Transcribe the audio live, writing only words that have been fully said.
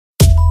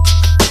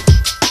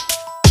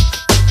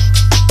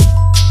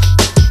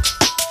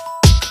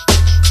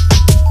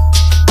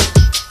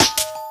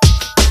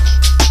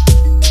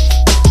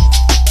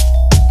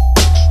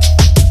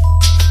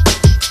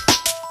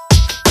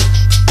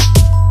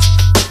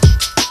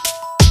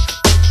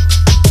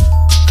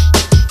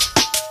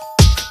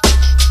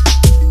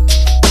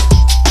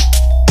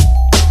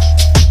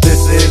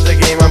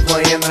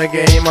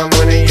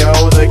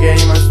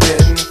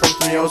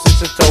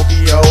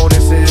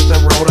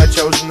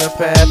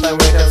path I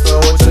went down slow.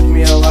 It took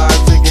me a lot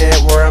to get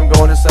where I'm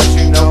going, as such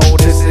you know.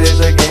 This is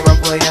the game I'm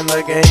playing,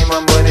 the game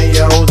I'm winning,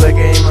 yo. The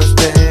game I'm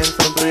spinning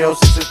from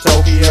 306 to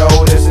Tokyo.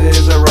 This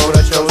is the road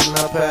I chose and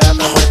the path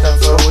I went down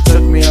slow. It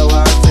took me a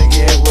lot to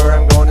get where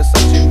I'm going, as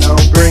such you know.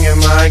 Bringing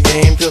my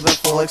game to the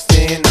full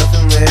extent,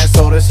 nothing less.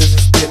 So this is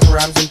spitting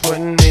rhymes and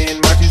putting in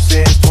my 2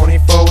 cents.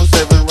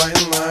 24/7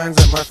 writing lines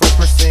at my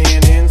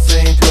 1%.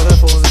 Insane to the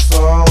fullest, it's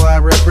all I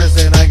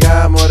represent. I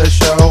got more to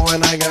show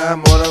and I got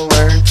more to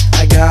learn.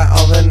 I got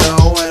all the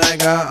know and I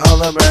got all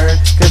the burn.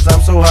 Cause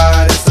I'm so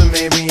hot, it's a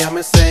maybe, I'm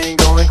insane,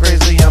 going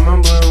crazy. I'm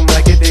in bloom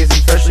like a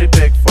daisy, freshly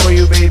picked for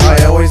you, baby.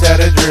 I always had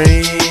a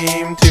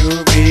dream to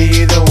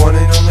be the one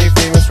and only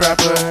famous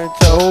rapper,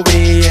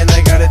 Toby. And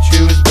I gotta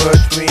choose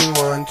between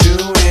 1,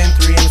 2, and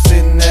 3. I'm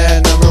sitting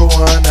at number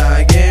 1,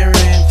 I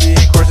guarantee.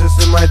 Of course it's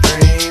in my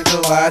dreams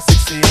till I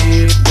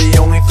succeed. The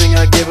only thing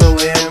I give a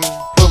limb,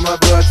 put my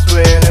blood,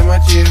 sweat, and my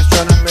tears,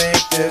 trying to make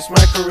this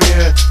my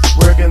career.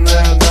 Working the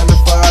 9 to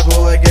 5,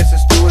 well I guess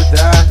it's do or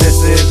die. This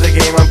is the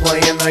game I'm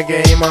playing, the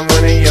game I'm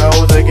winning, yo.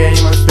 The game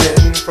I'm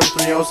spitting from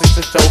 306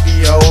 to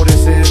Tokyo.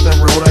 This is the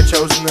road I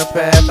chose and the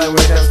path I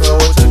went down slow.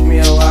 It took me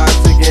a lot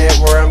to get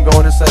where I'm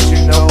going, as such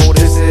you know.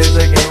 This is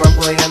the game I'm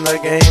playing,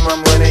 the game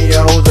I'm winning,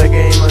 yo. The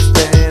game I'm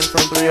spitting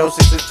from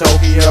 306 to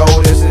Tokyo.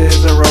 This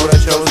is the road I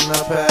chose and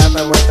the path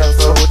I went down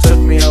slow. It took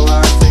me a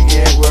lot to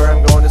get where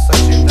I'm going, as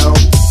such you know.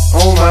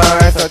 Oh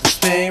my, I thought this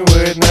thing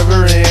would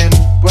never end,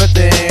 but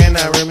then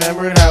I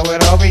remembered how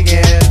it all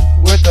began,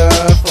 with the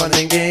fun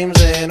and games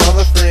and all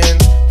the friends,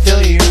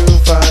 till you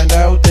find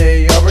out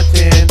they all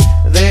pretend.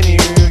 Then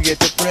you get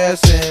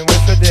depressed and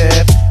wish for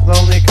death,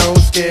 lonely, cold,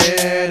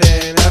 scared,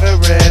 and out of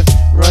breath,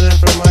 running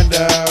from my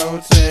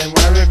doubts and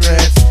my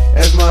regrets,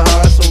 as my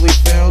heart slowly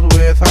filled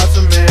with hot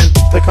cement.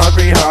 The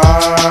concrete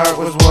heart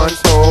was once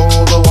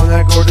whole, the one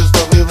that gorgeous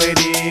lovely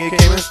lady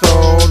came and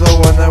stole, the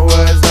one that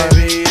was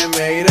heavy and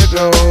made of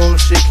gold.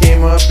 She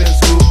came up and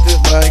scooped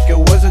it like it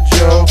was a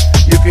joke.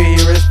 You could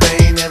hear his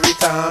pain every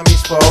time he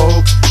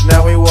spoke.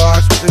 Now he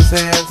walks with his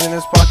hands in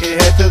his pocket,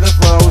 head to the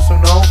flow, so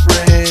no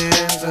friend